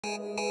Hello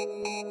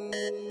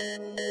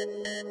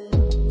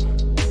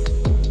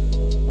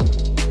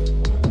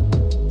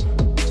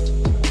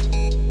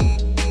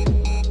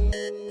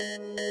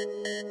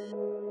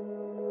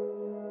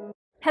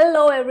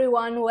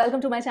everyone,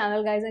 welcome to my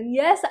channel guys, and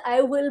yes,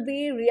 I will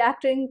be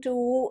reacting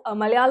to a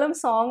Malayalam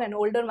song, an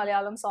older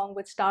Malayalam song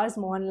which stars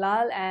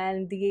Mohanlal,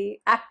 and the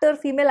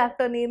female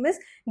actor name is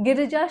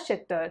Girija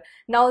Shettar.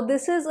 Now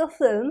this is a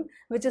film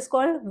which is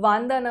called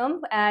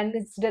Vandanam and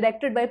it's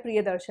directed by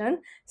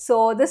Priyadarshan.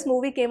 So this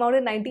movie came out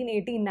in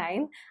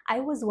 1989. I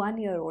was 1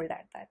 year old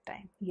at that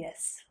time.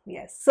 Yes.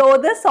 So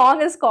this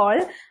song is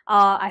called,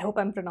 I hope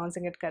I'm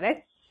pronouncing it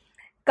correct,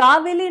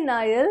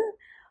 Kavilinayil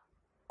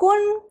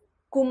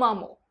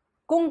Kunkumamo.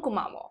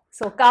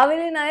 So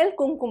Kavilinayil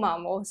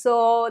Kunkumamo.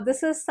 So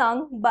this is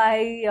sung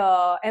by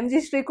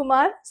MG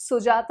Sreekumar,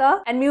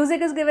 Sujatha, and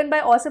music is given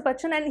by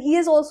Ouseppachan, and he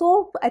has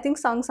also, I think,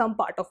 sung some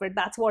part of it.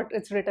 That's what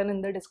it's written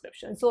in the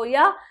description. So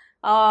yeah,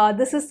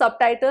 this is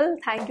subtitled.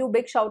 Thank you.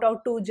 Big shout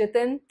out to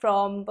Jitin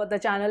from the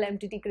channel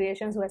MTT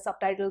Creations who has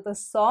subtitled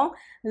this song.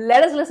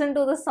 Let us listen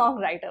to the song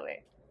right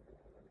away.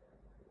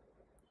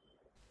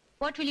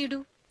 What will you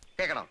do?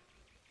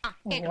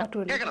 What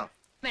will you do?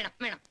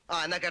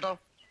 Madam.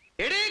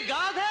 Eddie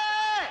Gadhe,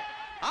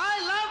 I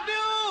love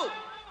you.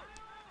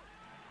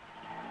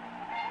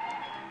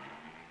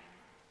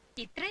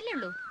 ഇത്രയല്ലേ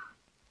ഉള്ളൂ?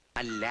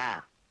 അല്ല,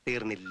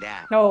 തീർന്നില്ല.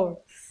 No.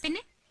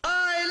 പിന്നെ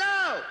I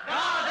love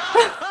Gadha.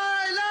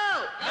 I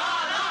love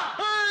Gadha.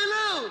 I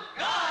love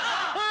Gadha.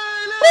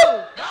 I love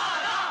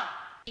Gadha.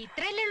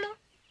 ഇത്രയല്ലേ ഉള്ളൂ?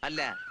 അല്ല,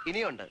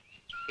 ഇനിയുണ്ട്.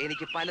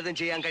 എനിക്ക് പലതും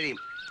ചെയ്യാൻ കഴിയും.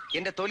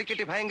 എന്റെ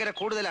തൊലിക്കെട്ടി ഭയങ്കര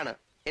കൂടുതലാണ്.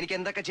 എനിക്ക്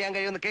എന്തൊക്കെ ചെയ്യാൻ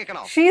കഴിയുമെന്ന്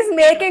കേൾക്കണോ?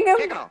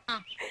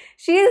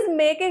 She's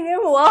making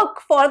him work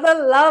for the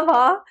love,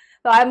 huh?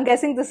 So I'm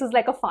guessing this is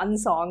like a fun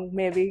song,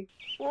 maybe.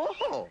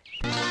 Oh.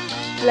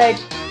 Like.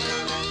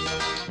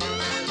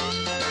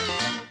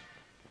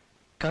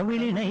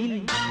 Kavilinayil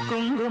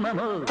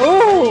Kunkumamo.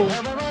 Oh.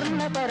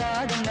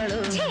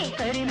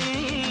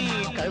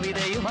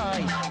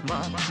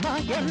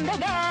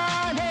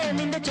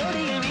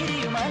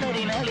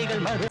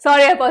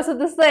 Sorry, so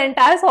this the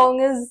entire song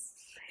is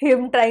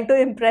him trying to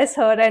impress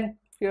her and,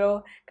 you know,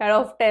 kind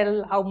of tell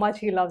how much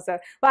he loves her.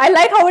 But I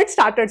like how it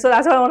started, so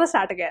that's why I want to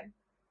start again.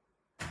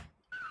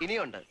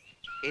 ഇനിയുണ്ട്.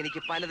 എനിക്ക്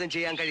പലതും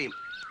ചെയ്യാൻ കഴിയും.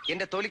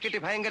 എന്റെ തൊലിക്കെട്ടി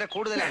ഭയങ്കര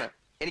കൂടുതലാണ്.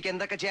 എനിക്ക്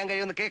എന്തൊക്കെ ചെയ്യാൻ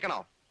കഴിയുമെന്ന് കേൾക്കണോ?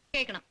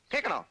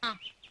 കേൾക്കണോ?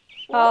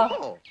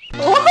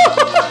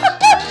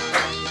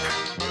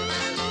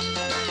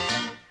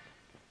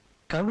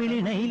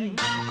 Kavilinayil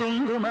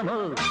Kunkumamo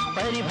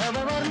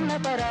പരിഭവവർണ്ണ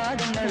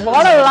പരാഗങ്ങൾ.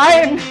 What a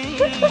line!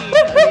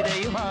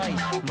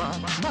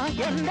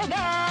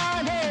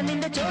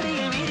 നിന്റെ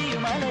ചോടിയിൽ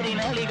വിരിയും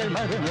അലരിനാളികൾ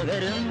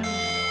മധുനുകരും.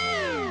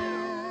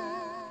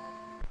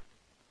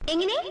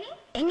 എങ്ങനെ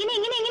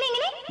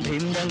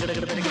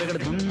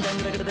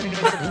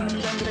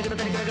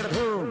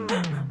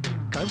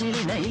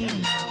Kavilinayil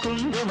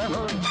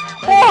Kunkumamo.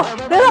 Oh,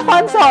 this is a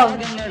fun song.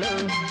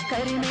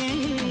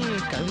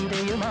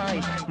 കവിതയുമായി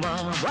വാ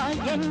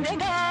എന്റെ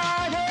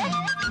ഗാഥേ.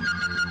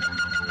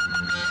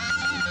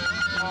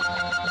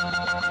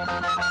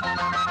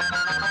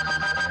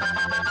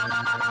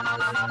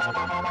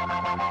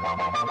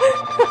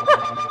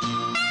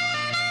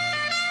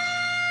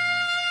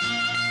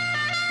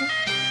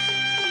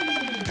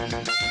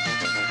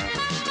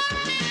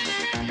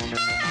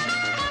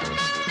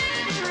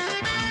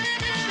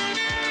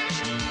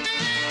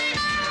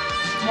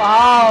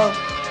 Wow.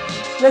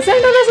 Listen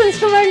to this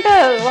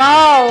instrumental.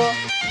 Wow.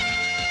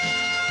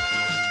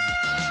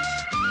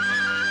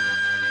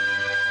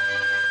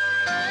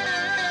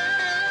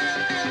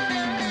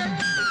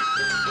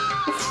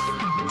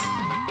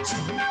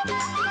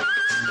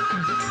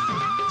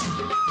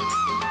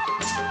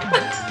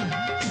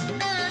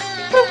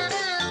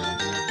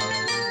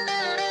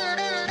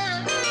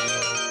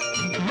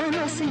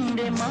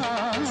 മനസ്സിന്റെ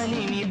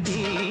മാലിനി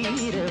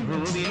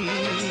തീരഭൂവിൽ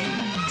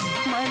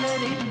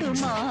മലരിട്ടു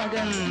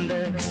മാകന്ത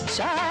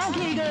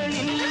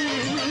ശാഖികളിൽ.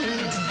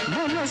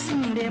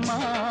 മനസ്സിന്റെ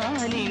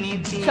Malini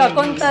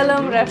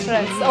Shakuntalam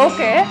reference.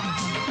 Okay.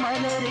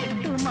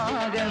 മലരിട്ടു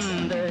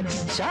മാകന്ത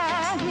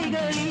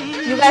ശാഖികളിൽ.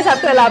 You guys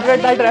have to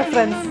elaborate that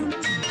reference.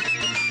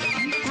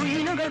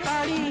 കുയിലുകൾ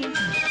പാടി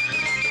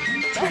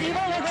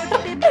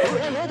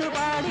പരിവളകൊട്ടിപ്പുഴയതു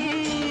പാടി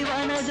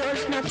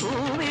വനജോഷ്ണ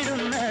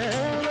പൂവിടുന്ന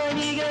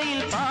വനികയിൽ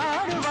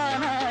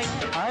പാടുവാനായി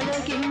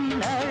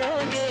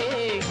അഴകിന്നഴകേ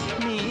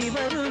നീ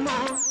വരുമോ?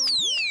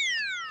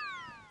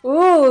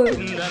 Ooh.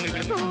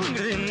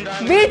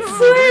 Beat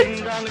sweet.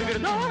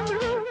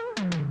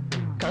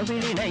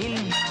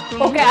 Kavilinayil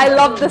Okay, I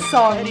love this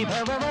song.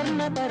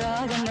 പരിഭവവർണ്ണ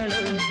പരാഗങ്ങൾ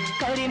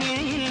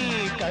കരിമിഴിയിൽ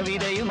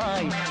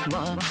കവിതയുമായി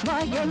വാ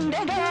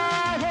എന്റെ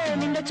ഗാഥേ.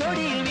 നിന്റെ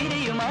ചോടിയിൽ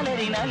വിരിയും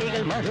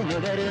അലരിനാളികൾ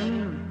മധുനുകരും.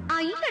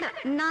 അയ്യട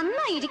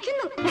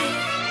നന്നായിരിക്കുന്നു.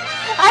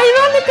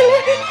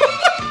 Ironically.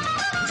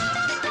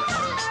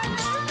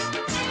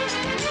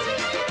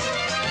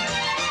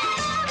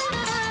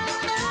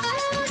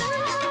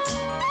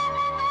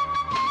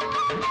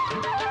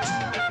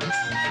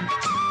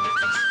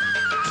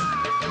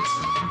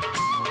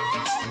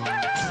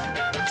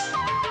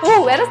 Oh,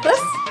 where is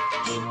this?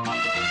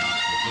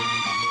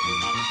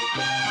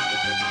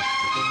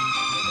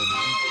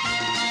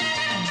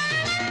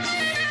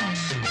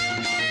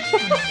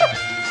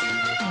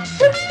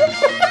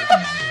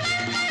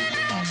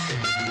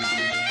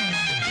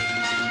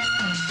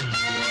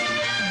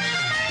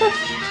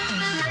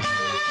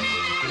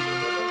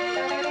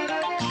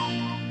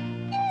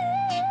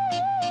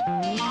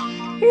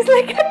 He's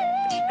like,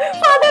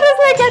 father is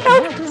like, get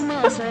out.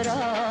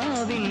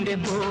 മധുമാസരാവിന്റെ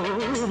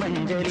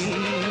പൂമഞ്ജരി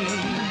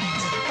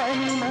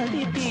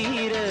കനിമതി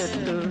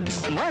തീരത്തു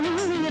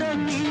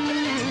വന്നിറങ്ങി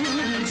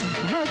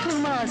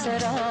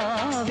മധുമാസരാവിന്റെ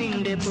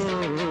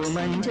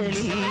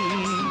പൂമഞ്ജലി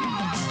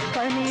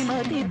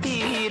കനിമതി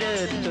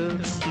തീരത്തു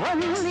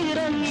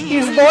വന്നിറങ്ങി.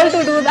 He's bold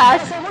to do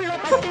that.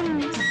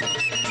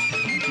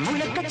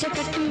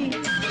 മുളക്കച്ചക്കട്ടി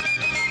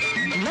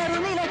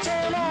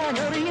നറുനിലച്ചേല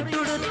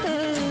നൊറിയിട്ടുടുത്ത്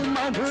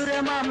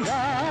മധുരമാം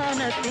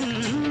ഗാനത്തിൻ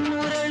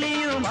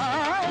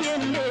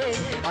മുരളിയുമായെന്റെ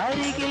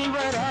അരികിൽ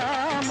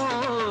വരാമോ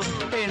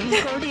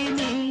പെൺകൊടി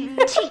നീ.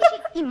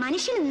 ഈ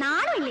മനുഷ്യന്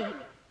നാണമില്ലേ?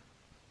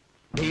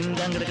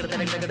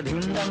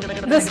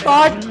 The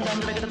spot.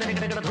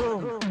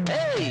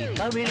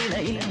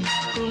 കവിളിണയിൽ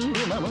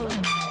കുങ്കുമമോ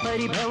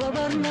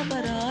പരിഭവവർണ്ണ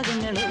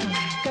പരാഗങ്ങളോ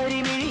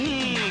കരിമിഴി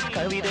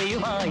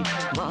കവിതയുമായി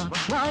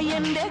വാ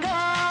എന്റെ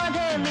ഗാഥ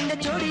നിന്റെ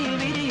ചൊടിയിൽ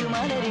വിരിയും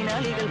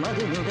അലരിനാളികൾ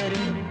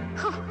മധുനുകരും.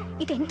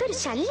 ഇതെന്തൊരു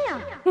ശല്യ.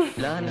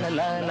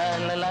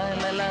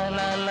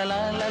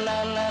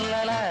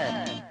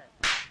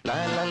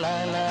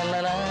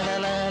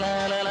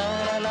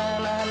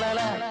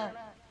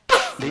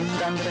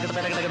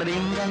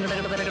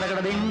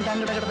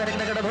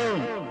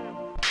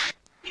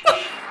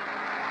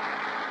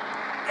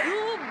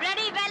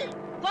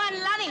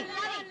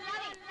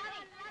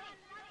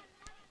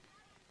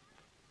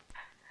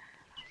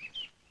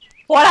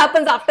 What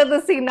happens after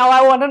this scene? Now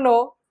I want to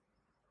know.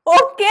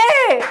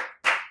 Okay.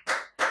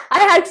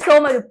 I had so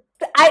much.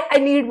 I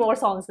need more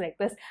songs like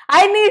this.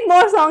 I need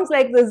more songs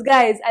like this,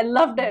 guys. I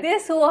loved it.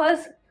 This was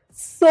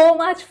so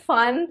much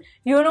fun.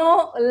 You know,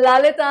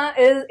 Lalita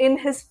is in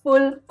his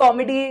full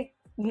comedy,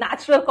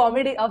 natural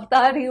comedy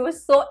avatar. He was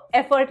so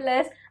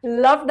effortless.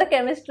 Loved the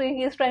chemistry.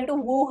 He is trying to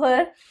woo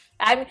her.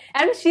 And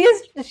I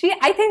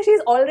think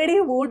she's already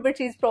wooed, but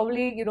she's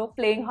probably, you know,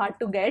 playing hard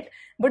to get.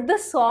 But the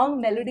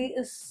song melody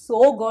is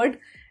so good,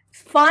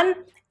 fun,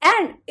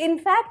 and in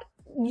fact,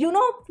 you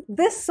know,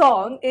 this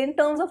song, in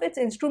terms of its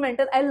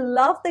instrumental, I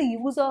love the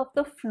use of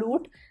the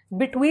flute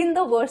between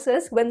the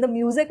verses when the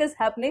music is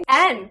happening.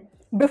 And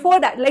before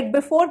that, like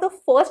before the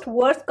first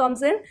verse comes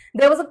in,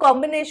 there was a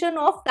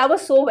combination of, that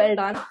was so well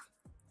done.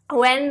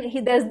 When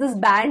there's this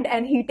band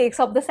and he takes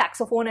up the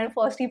saxophone, and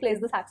first he plays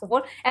the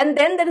saxophone, and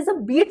then there is a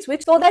beat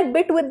switch, so that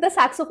bit with the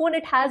saxophone,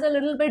 it has a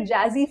little bit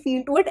jazzy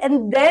feel to it,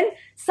 and then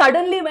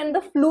suddenly when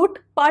the flute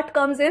part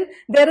comes in,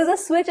 there is a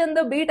switch in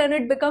the beat and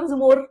it becomes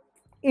more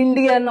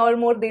Indian or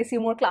more desi,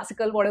 more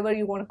classical, whatever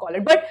you want to call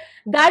it. But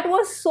that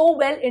was so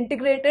well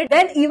integrated.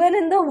 Then even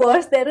in the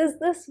verse, there is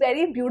this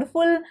very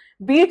beautiful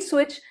beat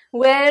switch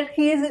where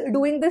he is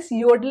doing this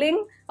yodeling.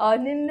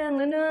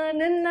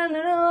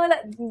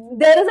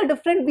 There is a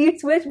different beat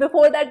switch.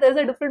 Before that, there's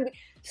a different beat.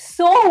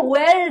 So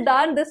well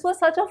done. This was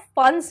such a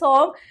fun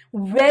song,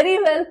 very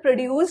well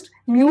produced.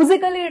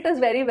 Musically, it is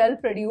very well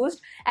produced.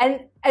 And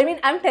I mean,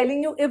 I'm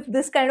telling you, if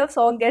this kind of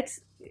song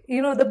gets,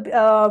 you know, the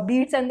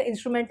beats and the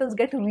instrumentals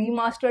get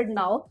remastered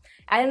now,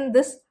 and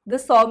this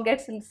song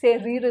gets, say,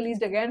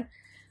 re-released again,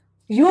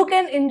 you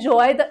can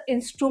enjoy the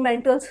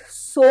instrumentals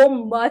so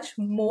much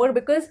more.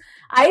 Because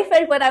I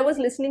felt when I was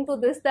listening to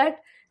this that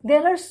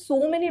there are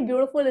so many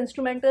beautiful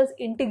instrumentals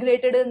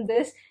integrated in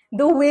this,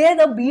 the way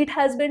the beat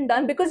has been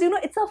done, because, you know,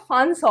 it's a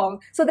fun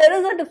song, so there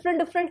is a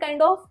different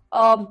kind of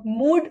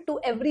mood to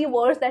every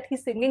verse that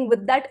he's singing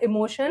with that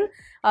emotion,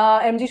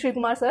 MG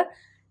Sreekumar sir,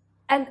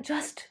 and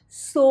just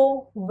so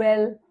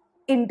well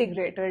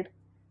integrated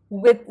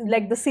with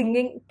like the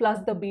singing plus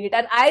the beat.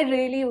 And I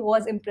really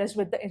was impressed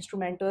with the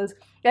instrumentals,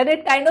 and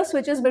it kind of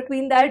switches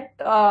between that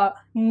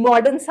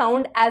modern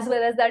sound as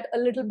well as that a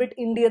little bit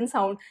Indian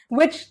sound,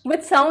 which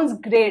sounds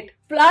great.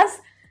 Plus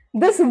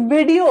this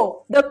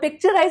video, the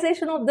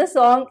picturization of the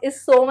song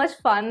is so much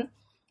fun.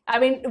 I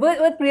mean,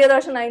 with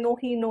Priyadarshan, I know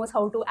he knows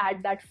how to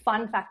add that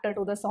fun factor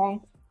to the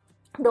song.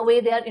 The way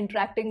they are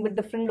interacting with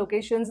different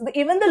locations,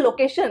 even the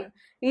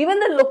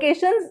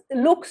locations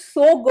look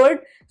so good,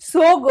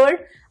 so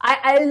good.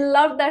 I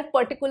love that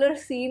particular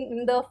scene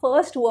in the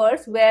first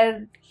verse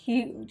where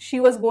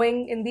she was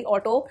going in the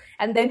auto,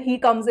 and then he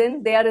comes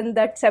in, they are in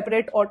that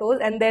separate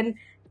autos, and then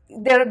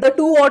the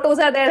two autos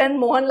are there and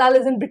Mohanlal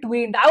is in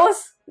between. That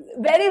was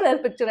very well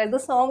picturized. The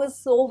song is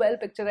so well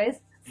picturized,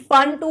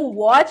 fun to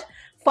watch,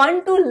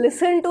 fun to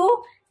listen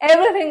to.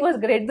 Everything was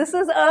great. This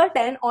is a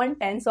 10 on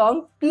 10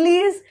 song.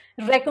 Please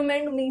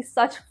recommend me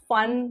such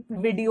fun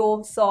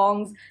video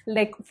songs,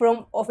 like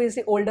from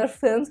obviously older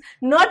films,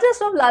 not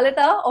just of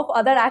Lalita, of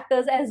other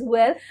actors as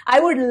well. I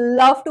would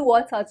love to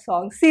watch such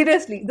songs.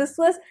 Seriously, this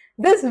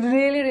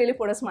really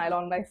put a smile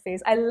on my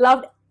face. I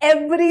loved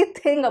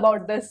everything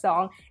about this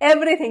song.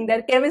 Everything,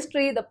 their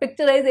chemistry, the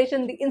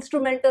picturization, the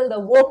instrumental,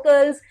 the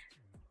vocals,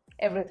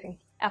 everything.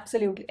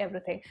 Absolutely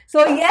everything.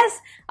 So yes,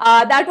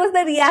 that was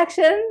the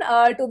reaction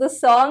to the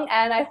song,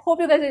 and I hope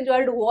you guys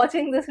enjoyed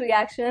watching this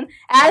reaction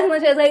as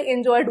much as I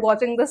enjoyed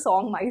watching the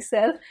song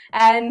myself.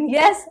 And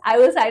yes, I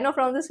will sign off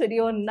from this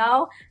video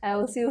now, and I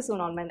will see you soon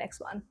on my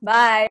next one.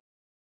 Bye.